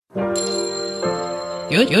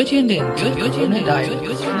You're tuned in to Corona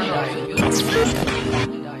Diaries.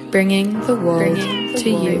 Bringing the world to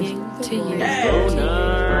you.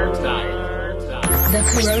 The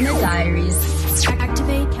Corona Diaries.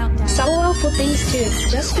 Activate countdown. Somewhere for things to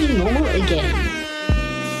just be normal again.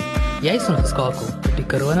 Jy is ingeskakel op die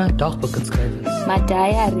Corona Dagbookinskrywers. My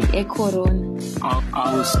diary e Corona.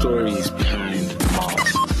 Our stories behind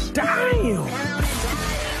masks. Damn!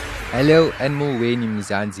 Hello and Mulweni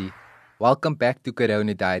Mzansi. Welcome back to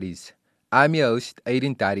Corona Diaries. I'm your host,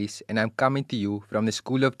 Aiden Taris, and I'm coming to you from the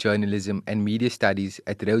School of Journalism and Media Studies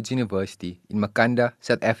at Rhodes University in Makanda,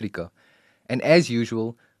 South Africa. And as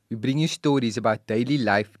usual, we bring you stories about daily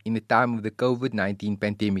life in the time of the COVID-19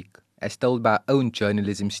 pandemic, as told by our own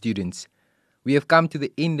journalism students. We have come to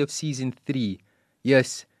the end of Season 3.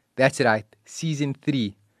 Yes, that's right, Season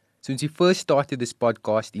 3. Since we first started this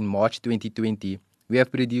podcast in March 2020, we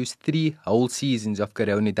have produced 3 whole seasons of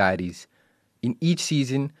Corona Diaries. In each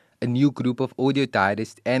season, a new group of audio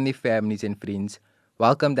diarists and their families and friends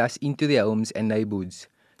welcomed us into their homes and neighborhoods,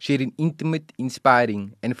 sharing intimate,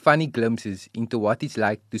 inspiring, and funny glimpses into what it's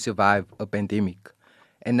like to survive a pandemic.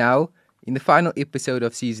 And now, in the final episode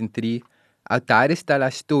of Season 3, our diarists tell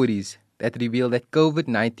us stories that reveal that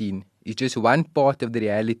COVID-19 is just one part of the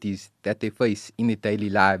realities that they face in their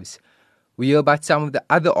daily lives. We hear about some of the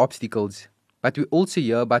other obstacles, but we also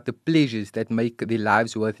hear about the pleasures that make their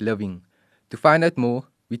lives worth living. To find out more,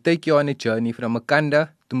 we take you on a journey from Makanda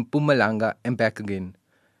to Mpumalanga and back again.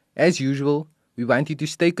 As usual, we want you to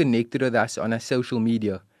stay connected with us on our social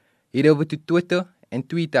media. Head over to Twitter and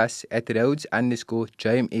tweet us at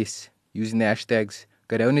Rhodes_JMS using the hashtags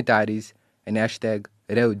Corona Diaries and hashtag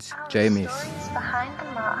RhodesJMS. Behind the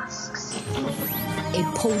masks. A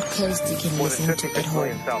podcast you can listen to at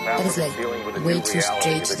home. That is like way too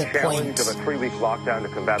straight to the point. Of a 3-week lockdown to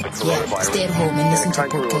combat the coronavirus. Yeah, stay at home and listen to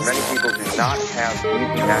podcasts. Where many people do not have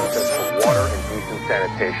easy access to water and decent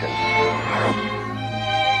sanitation.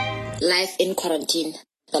 Life in quarantine,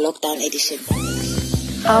 the lockdown edition.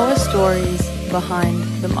 Our stories behind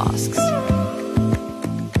the masks.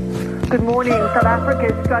 Good morning. South Africa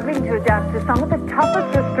is struggling to adapt to some of the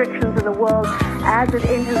toughest restrictions in the world as it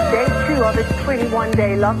enters day 2 of its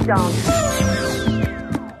 21-day lockdown.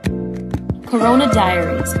 Corona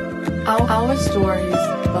Diaries. Our stories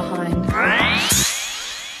behind the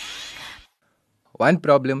masks. One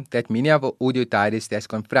problem that many of our audio diarists has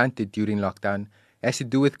confronted during lockdown has to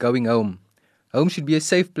do with going home. Home should be a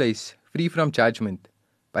safe place, free from judgment.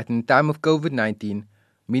 But in the time of COVID-19,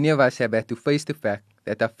 many of us have had to face the fact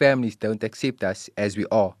that our families don't accept us as we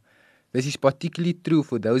are. This is particularly true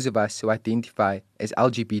for those of us who identify as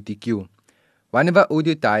LGBTQ. One of our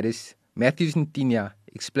audio diarists, Matthews Ntinya,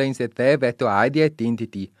 explains that they have had to hide their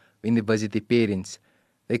identity when they visit their parents.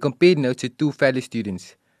 They compared notes to 2 fellow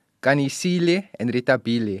students, Kanisile and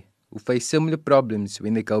Retabile, who face similar problems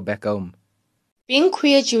when they go back home. Being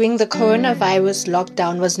queer during the coronavirus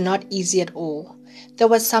lockdown was not easy at all. There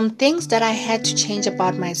were some things that I had to change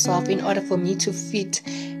about myself in order for me to fit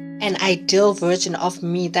an ideal version of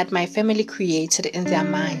me that my family created in their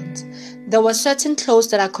minds. There were certain clothes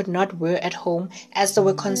that I could not wear at home as they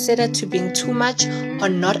were considered to being too much or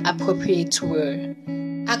not appropriate to wear.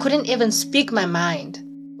 I couldn't even speak my mind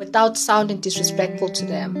without sounding disrespectful to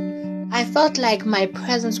them. I felt like my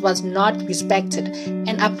presence was not respected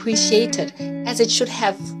and appreciated as it should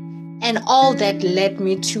have, and all that led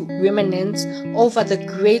me to reminisce over the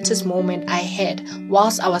greatest moment I had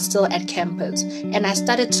whilst I was still at campus, and I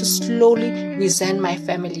started to slowly resent my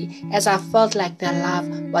family as I felt like their love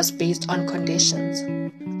was based on conditions.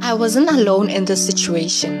 I wasn't alone in this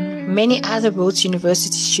situation. Many other Rhodes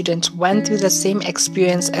University students went through the same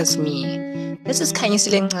experience as me. This is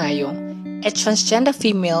Kanyisile Ngayo, a transgender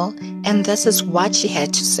female, and this is what she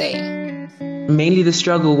had to say. Mainly the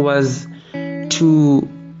struggle was to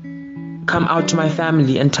come out to my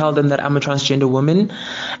family and tell them that I'm a transgender woman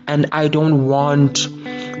and I don't want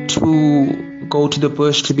to go to the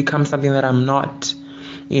bush to become something that I'm not,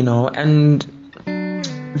 and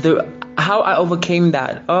how I overcame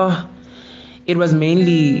that, it was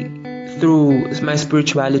mainly through my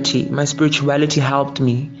spirituality. My spirituality helped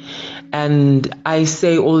me. And I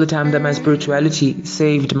say all the time that my spirituality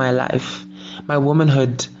saved my life. My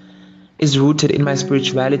womanhood is rooted in my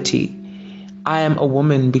spirituality. I am a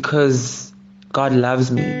woman because God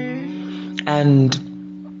loves me. And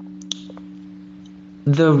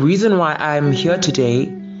the reason why I'm here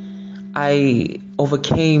today, I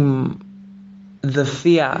overcame the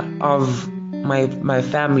fear of my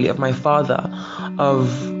family, of my father,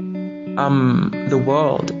 of the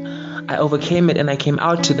world. I overcame it and I came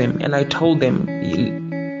out to them and I told them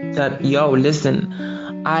that, listen,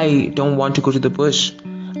 I don't want to go to the bush.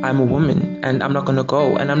 I'm a woman and I'm not going to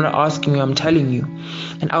go. And I'm not asking you, I'm telling you.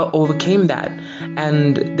 And I overcame that.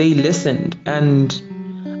 And they listened. And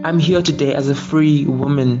I'm here today as a free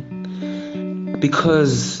woman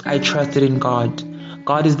because I trusted in God.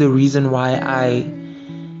 God is the reason why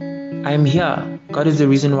I'm here. God is the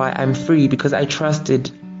reason why I'm free, because I trusted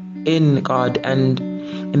in God and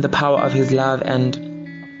in the power of His love. And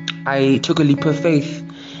I took a leap of faith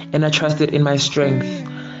and I trusted in my strength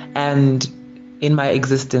and in my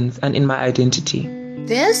existence and in my identity.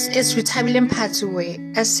 This is Rutabilin Patue,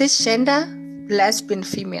 a cisgender lesbian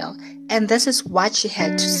female, and this is what she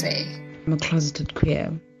had to say. I'm a closeted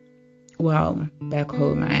queer. Well, back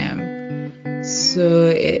home I am. So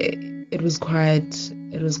it was quite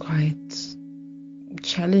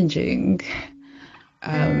challenging.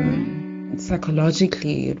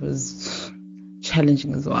 Psychologically, it was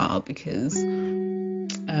challenging as well, because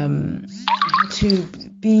I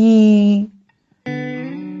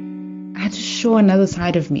had to show another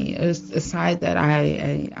side of me, a side that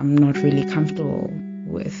I'm not really comfortable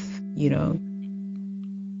with,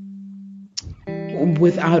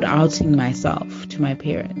 without outing myself to my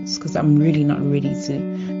parents, because I'm really not ready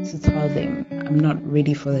to tell them. I'm not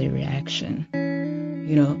ready for the reaction,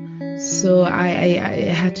 So I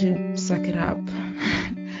had to suck it up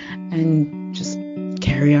and just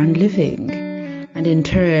carry on living. And in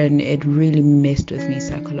turn, it really messed with me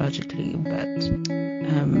psychologically. But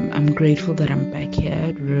I'm grateful that I'm back here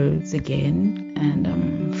at Rhodes again and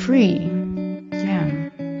I'm free. Yeah.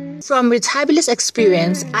 From Rutabile's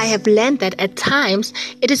experience, I have learned that at times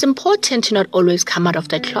it is important to not always come out of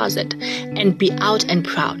the closet and be out and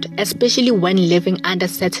proud, especially when living under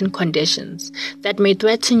certain conditions that may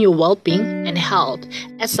threaten your well-being and health,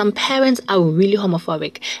 as some parents are really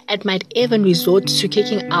homophobic and might even resort to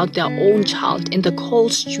kicking out their own child in the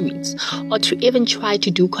cold streets, or to even try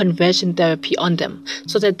to do conversion therapy on them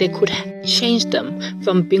so that they could change them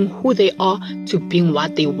from being who they are to being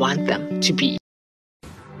what they want them to be.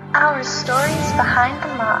 Our stories behind the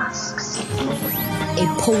masks. A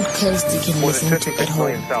podcast you can listen to at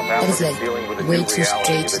home. That is like way too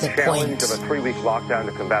straight to the point. Of a 3-week lockdown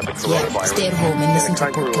to combat the Yeah, coronavirus. stay at home and listen to In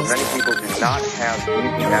a country where many podcasts. people do not have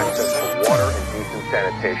easy access to water and decent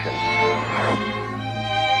sanitation.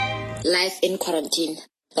 Life in quarantine,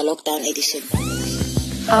 the lockdown edition.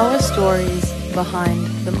 Our stories behind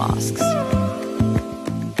the masks.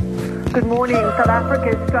 Good morning. South Africa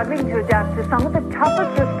is struggling to adapt to some of the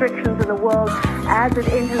toughest restrictions in the world as it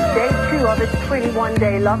enters day 2 of its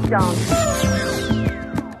 21-day lockdown.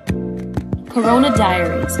 Corona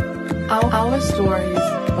Diaries. Our stories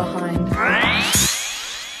behind.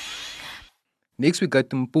 Next we go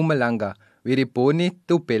to Mpumalanga, where Rebone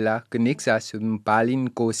Topela connects us with Mpali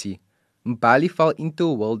Nkosi. Mpali fell into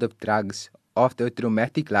a world of drugs after a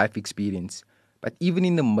traumatic life experience, but even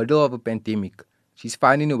in the middle of a pandemic, she's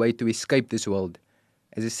finding a way to escape this world.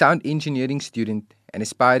 As a sound engineering student and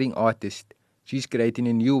aspiring artist, she's creating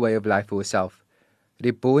a new way of life for herself.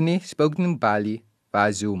 Rebone spoke to Mpali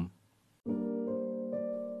via Zoom.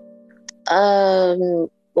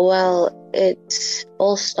 Well, it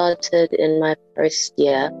all started in my first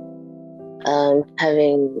year,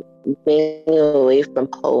 having been away from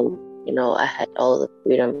home. I had all the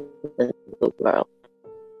freedom in the world.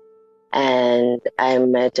 And I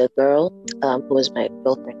met a girl who was my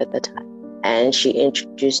girlfriend at the time. And she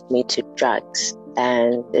introduced me to drugs.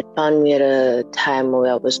 And it found me at a time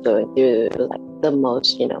where I was going through the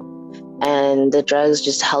most, And the drugs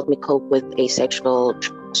just helped me cope with a sexual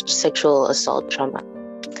assault trauma.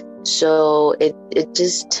 So it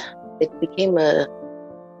became a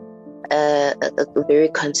very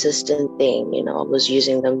consistent thing. I was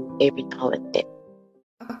using them every now and then.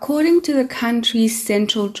 According to the country's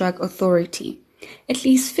Central Drug Authority, at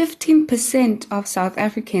least 15% of South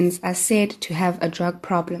Africans are said to have a drug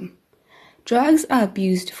problem. Drugs are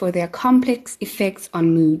abused for their complex effects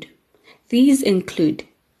on mood. These include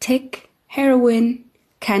tic, heroin,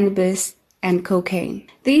 cannabis, and cocaine.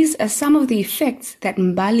 These are some of the effects that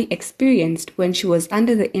Mbali experienced when she was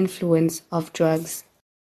under the influence of drugs.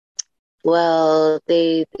 Well,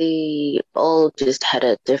 they all just had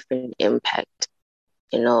a different impact.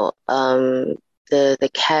 The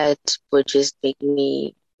cat would just make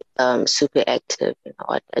me super active.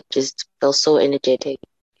 I just felt so energetic.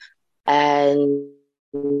 And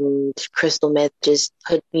crystal meth just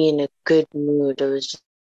put me in a good mood. I was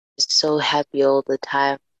just so happy all the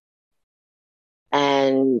time.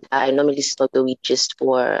 And I normally smoke the weed just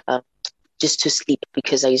to sleep,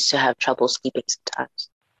 because I used to have trouble sleeping sometimes.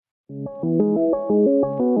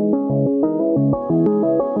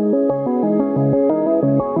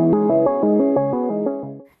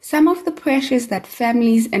 Some of the pressures that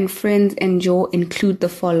families and friends endure include the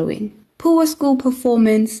following: poor school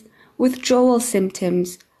performance, withdrawal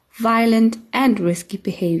symptoms, violent and risky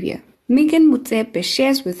behavior. Megan Mutsepe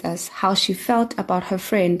shares with us how she felt about her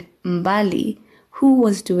friend Mbali, who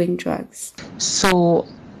was doing drugs. So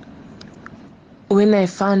when I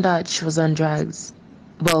found out she was on drugs,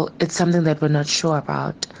 well, it's something that we're not sure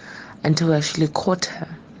about until we actually caught her.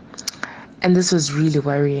 And this was really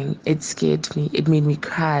worrying. It scared me. It made me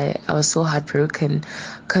cry. I was so heartbroken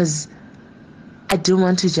because I didn't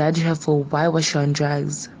want to judge her for why was she on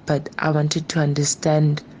drugs, but I wanted to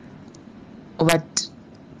understand what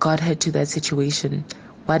got her to that situation.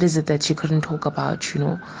 What is it that she couldn't talk about, you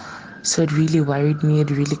know? So it really worried me. It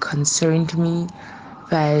really concerned me.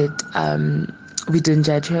 But we didn't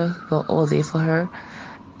judge her. We were all there for her.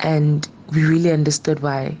 And we really understood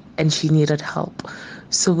why. And she needed help.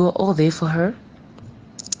 So we were all there for her.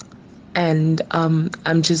 And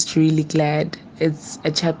I'm just really glad it's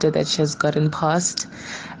a chapter that she has gotten past.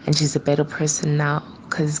 And she's a better person now.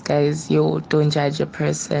 Because, guys, don't judge a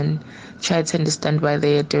person. Try to understand why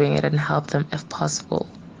they are doing it and help them if possible.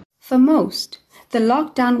 For most, the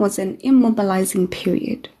lockdown was an immobilizing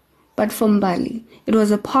period. But for Mbali, it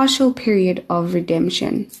was a partial period of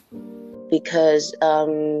redemption. Because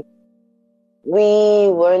we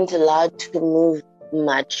weren't allowed to move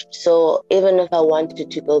much. So even if I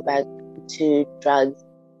wanted to go back to drugs,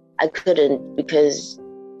 I couldn't because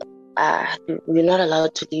you're not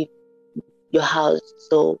allowed to leave your house.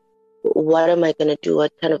 So what am I going to do?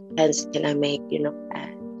 What kind of plans can I make? You know,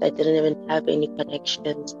 I didn't even have any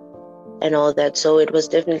connections and all that. So it was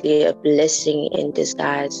definitely a blessing in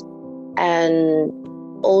disguise. And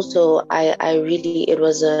also, it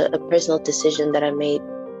was a personal decision that I made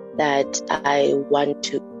that I want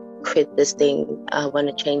to quit this thing. I want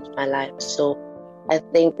to change my life. So I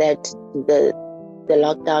think that the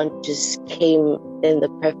lockdown just came in the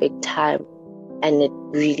perfect time, and it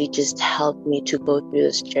really just helped me to go through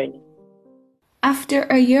this journey. After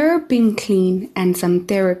a year being clean and some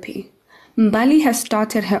therapy, Mbali has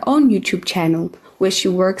started her own YouTube channel where she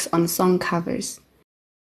works on song covers.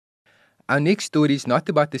 Our next story is not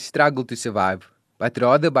about the struggle to survive, but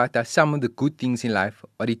rather about how some of the good things in life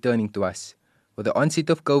are returning to us. With the onset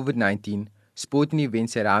of COVID-19, sporting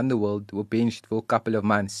events around the world were benched for a couple of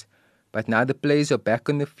months, but now the players are back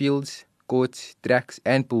on the fields, courts, tracks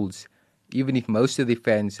and pools, even if most of the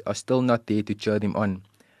fans are still not there to cheer them on.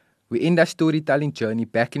 We end our storytelling journey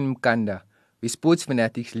back in Mkanda, where sports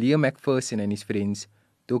fanatics Leo McPherson and his friends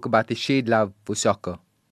talk about the shared love for soccer.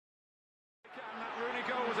 Rooney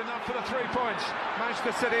goal was enough for the 3 points.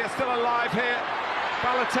 Manchester City are still alive here.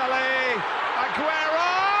 Balotelli,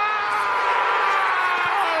 Aguero!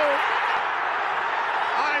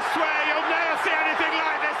 I swear you'll never see anything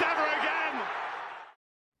like this ever again!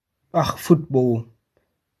 Ugh, football.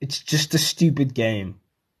 It's just a stupid game.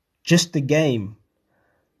 Just a game.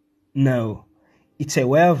 No, it's a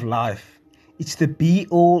way of life. It's the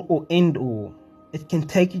be-all or end-all. It can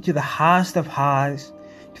take you to the highest of highs,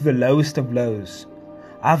 to the lowest of lows.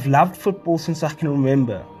 I've loved football since I can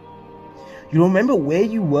remember. You remember where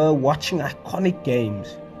you were watching iconic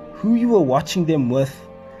games, who you were watching them with,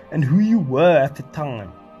 and who you were at the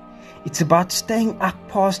time. It's about staying up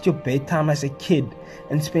past your bedtime as a kid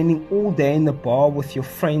and spending all day in the bar with your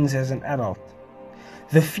friends as an adult.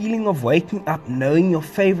 The feeling of waking up knowing your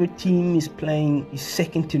favorite team is playing is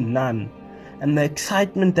second to none, and the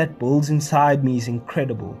excitement that builds inside me is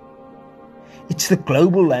incredible. It's the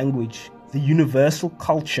global language, the universal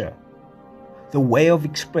culture, the way of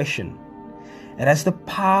expression. It has the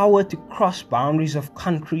power to cross boundaries of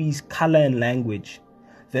countries, color and language.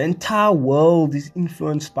 The entire world is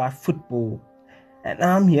influenced by football, and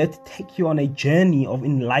I'm here to take you on a journey of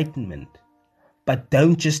enlightenment. But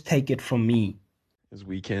don't just take it from me. As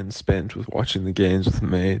weekends spent with watching the games with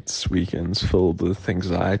mates, weekends filled with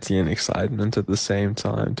anxiety and excitement at the same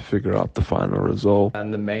time to figure out the final result.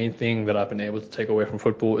 And the main thing that I've been able to take away from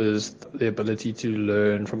football is the ability to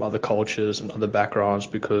learn from other cultures and other backgrounds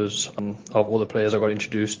because of all the players I got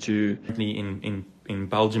introduced to. In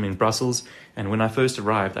Belgium, in Brussels, and when I first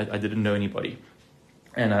arrived, I didn't know anybody.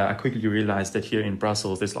 And I quickly realized that here in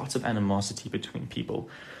Brussels, there's lots of animosity between people.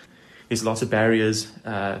 There's lots of barriers,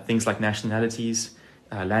 things like nationalities,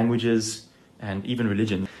 languages, and even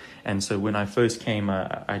religion. And so when I first came,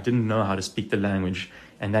 I didn't know how to speak the language,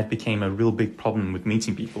 and that became a real big problem with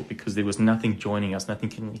meeting people because there was nothing joining us, nothing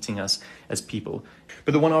connecting us as people.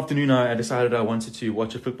 But the one afternoon, I decided I wanted to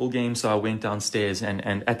watch a football game, so I went downstairs,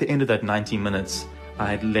 and at the end of that 90 minutes, I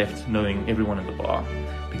had left knowing everyone at the bar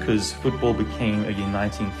because football became a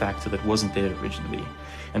uniting factor that wasn't there originally.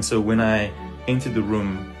 And so when I entered the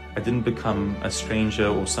room, I didn't become a stranger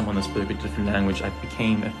or someone that spoke a different language. I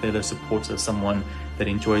became a fellow supporter, someone that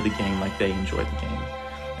enjoyed the game like they enjoyed the game.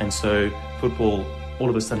 And so football all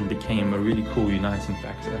of a sudden became a really cool uniting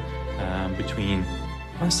factor between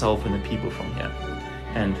myself and the people from here.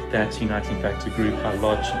 And that uniting factor grew by a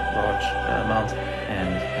large amount.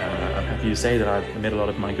 And I'm happy to say that I've met a lot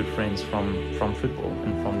of my good friends from football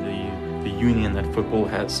and from the union that football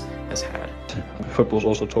has had. Football's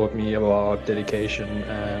also taught me about dedication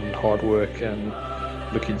and hard work and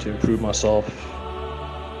looking to improve myself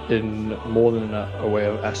in more than a way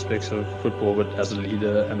of aspects of football, but as a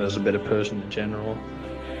leader and as a better person in general.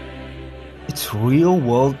 It's real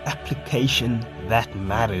world application that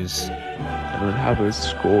matters. And when Havertz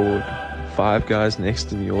scored, 5 guys next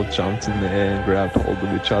to me all jumped in the air and grabbed hold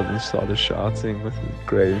of each other and started shouting with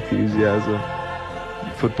great enthusiasm.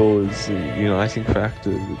 Football is a uniting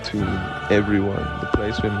factor between everyone. The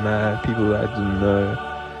place went mad. People that I didn't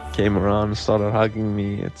know came around and started hugging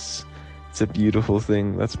me. It's a beautiful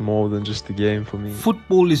thing. That's more than just a game for me.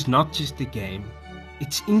 Football is not just a game.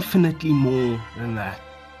 It's infinitely more than that.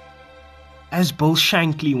 As Bill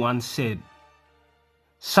Shankly once said,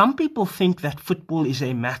 some people think that football is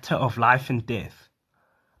a matter of life and death.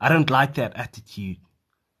 I don't like that attitude.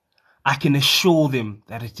 I can assure them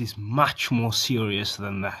that it is much more serious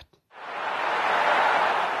than that.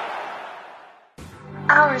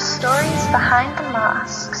 Our stories behind the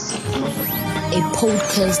masks. A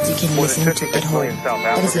podcast you can listen to at home.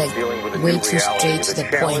 That is like way too straight to the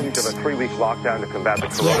point. Of a 3-week lockdown to combat the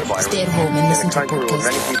coronavirus. Yeah, stay at home and listen to a podcast.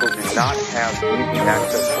 Many people do not have easy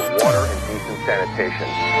access to water and decent sanitation.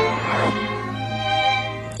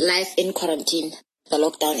 Life in quarantine, the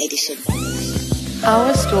lockdown edition.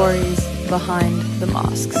 Our stories behind the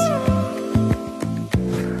masks.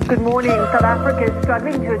 Good morning. South Africa is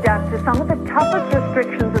struggling to adapt to some of the toughest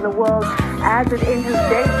restrictions in the world as it enters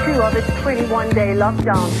day 2 of its 21-day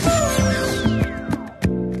lockdown.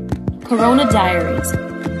 Corona Diaries.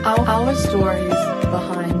 Our stories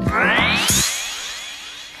behind.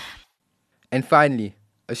 And finally,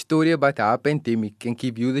 a story about how a pandemic can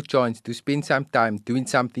give you the chance to spend some time doing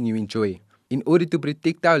something you enjoy in order to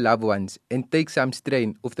protect our loved ones and take some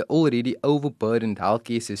strain off the already overburdened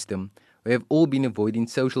healthcare system. We have all been avoiding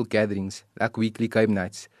social gatherings like weekly game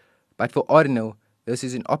nights. But for Arno, this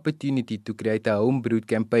is an opportunity to create a homebrewed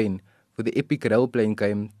campaign for the epic role-playing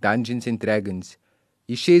game Dungeons & Dragons.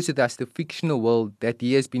 He shares with us the fictional world that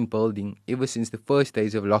he has been building ever since the first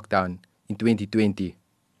days of lockdown in 2020.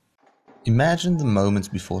 Imagine the moments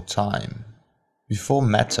before time, before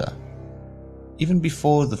matter, even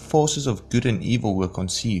before the forces of good and evil were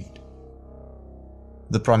conceived.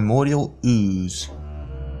 The primordial ooze.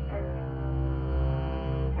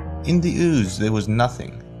 In the ooze there was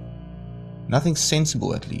nothing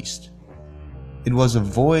sensible at least. It was a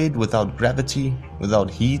void without gravity,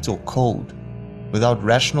 without heat or cold, without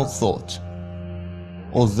rational thought.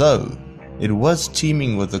 Although it was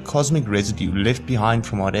teeming with the cosmic residue left behind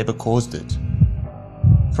from whatever caused it.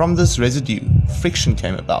 From this residue, friction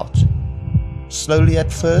came about. Slowly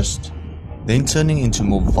at first, then turning into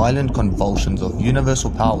more violent convulsions of universal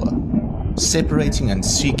power, separating and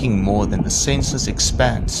seeking more than the senseless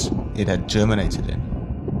expanse it had germinated in.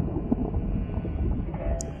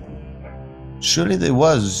 Surely there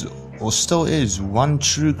was, or still is, one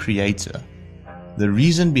true creator, the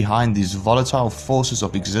reason behind these volatile forces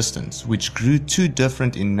of existence which grew too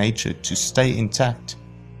different in nature to stay intact.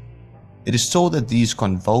 It is told that these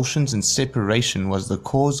convulsions and separation was the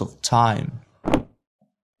cause of time.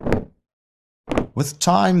 With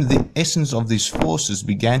time, the essence of these forces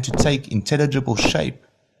began to take intelligible shape,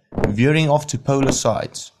 veering off to polar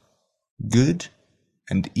sides, good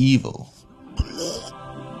and evil.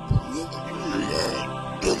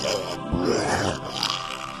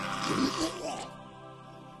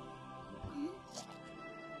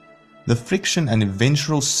 The friction and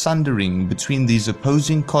eventual sundering between these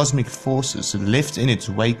opposing cosmic forces left in its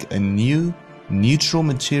wake a new, neutral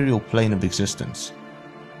material plane of existence.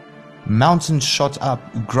 Mountains shot up,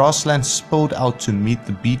 grasslands spilled out to meet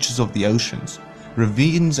the beaches of the oceans,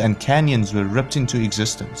 ravines and canyons were ripped into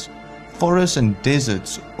existence, forests and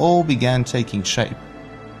deserts all began taking shape.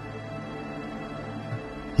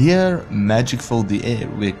 Here, magic filled the air,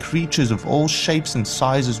 where creatures of all shapes and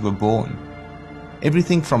sizes were born,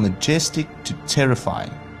 everything from majestic to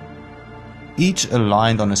terrifying, each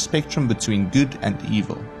aligned on a spectrum between good and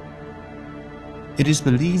evil. It is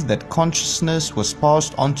believed that consciousness was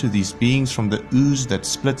passed on to these beings from the ooze that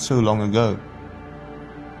split so long ago.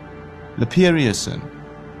 Laperioson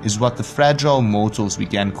is what the fragile mortals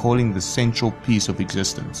began calling the central piece of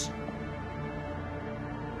existence.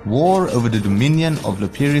 War over the dominion of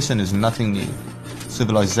Lapierreson is nothing new.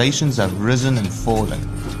 Civilizations have risen and fallen.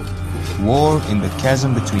 War in the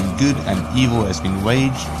chasm between good and evil has been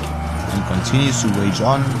waged and continues to wage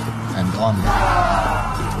on and on.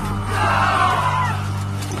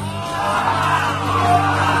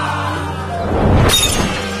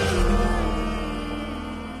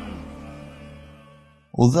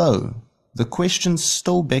 Although, the questions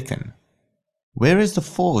still beckon. Where is the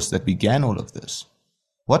force that began all of this?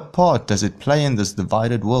 What part does it play in this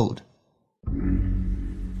divided world?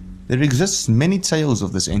 There exists many tales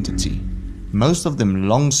of this entity, most of them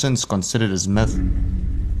long since considered as myth.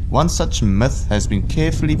 One such myth has been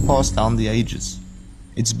carefully passed down the ages.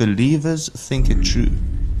 Its believers think it true.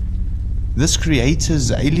 This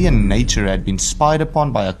creator's alien nature had been spied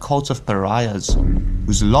upon by a cult of pariahs,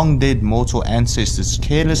 whose long-dead mortal ancestors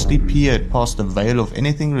carelessly peered past the veil of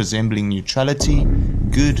anything resembling neutrality,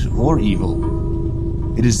 good or evil.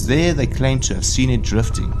 It is there they claim to have seen it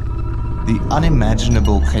drifting, the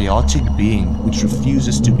unimaginable chaotic being which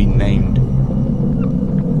refuses to be named.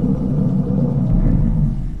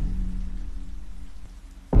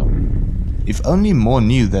 If only more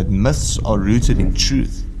knew that myths are rooted in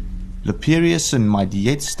truth, Lapierreson might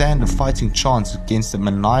yet stand a fighting chance against the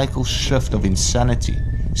maniacal shift of insanity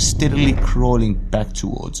steadily crawling back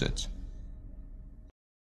towards it.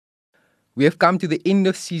 We have come to the end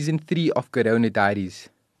of Season 3 of Corona Diaries.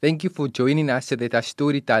 Thank you for joining us so that our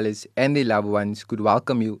storytellers and their loved ones could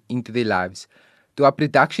welcome you into their lives. To our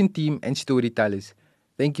production team and storytellers,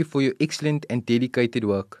 thank you for your excellent and dedicated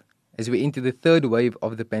work. As we enter the third wave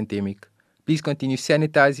of the pandemic, please continue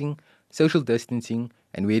sanitizing, social distancing,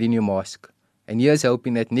 and wearing your mask. And here's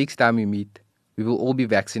hoping that next time we meet, we will all be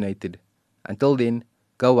vaccinated. Until then,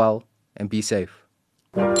 go well and be safe.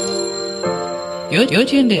 You're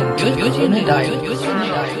tuned in to Corona Diaries.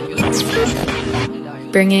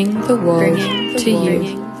 Bringing the world to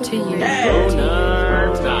you.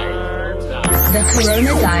 The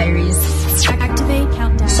Corona Diaries. Activate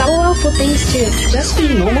countdown. Somewhere for things to just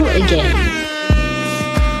be normal again.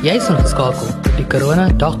 Jy is ingeskakel op die Corona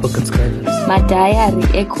Dagboekinskrywers. My diary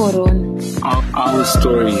Ekoron. Our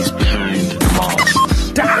stories behind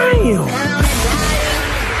masks. Damn!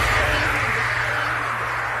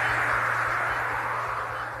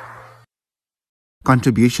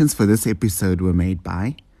 Contributions for this episode were made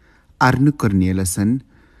by Arno Cornelissen,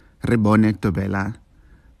 Rebone Tobela,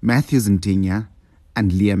 Matthew Zintinya,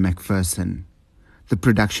 and Leah McPherson. The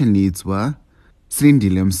production leads were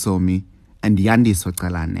Srindile Msomi and Yandi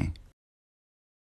Sokalane.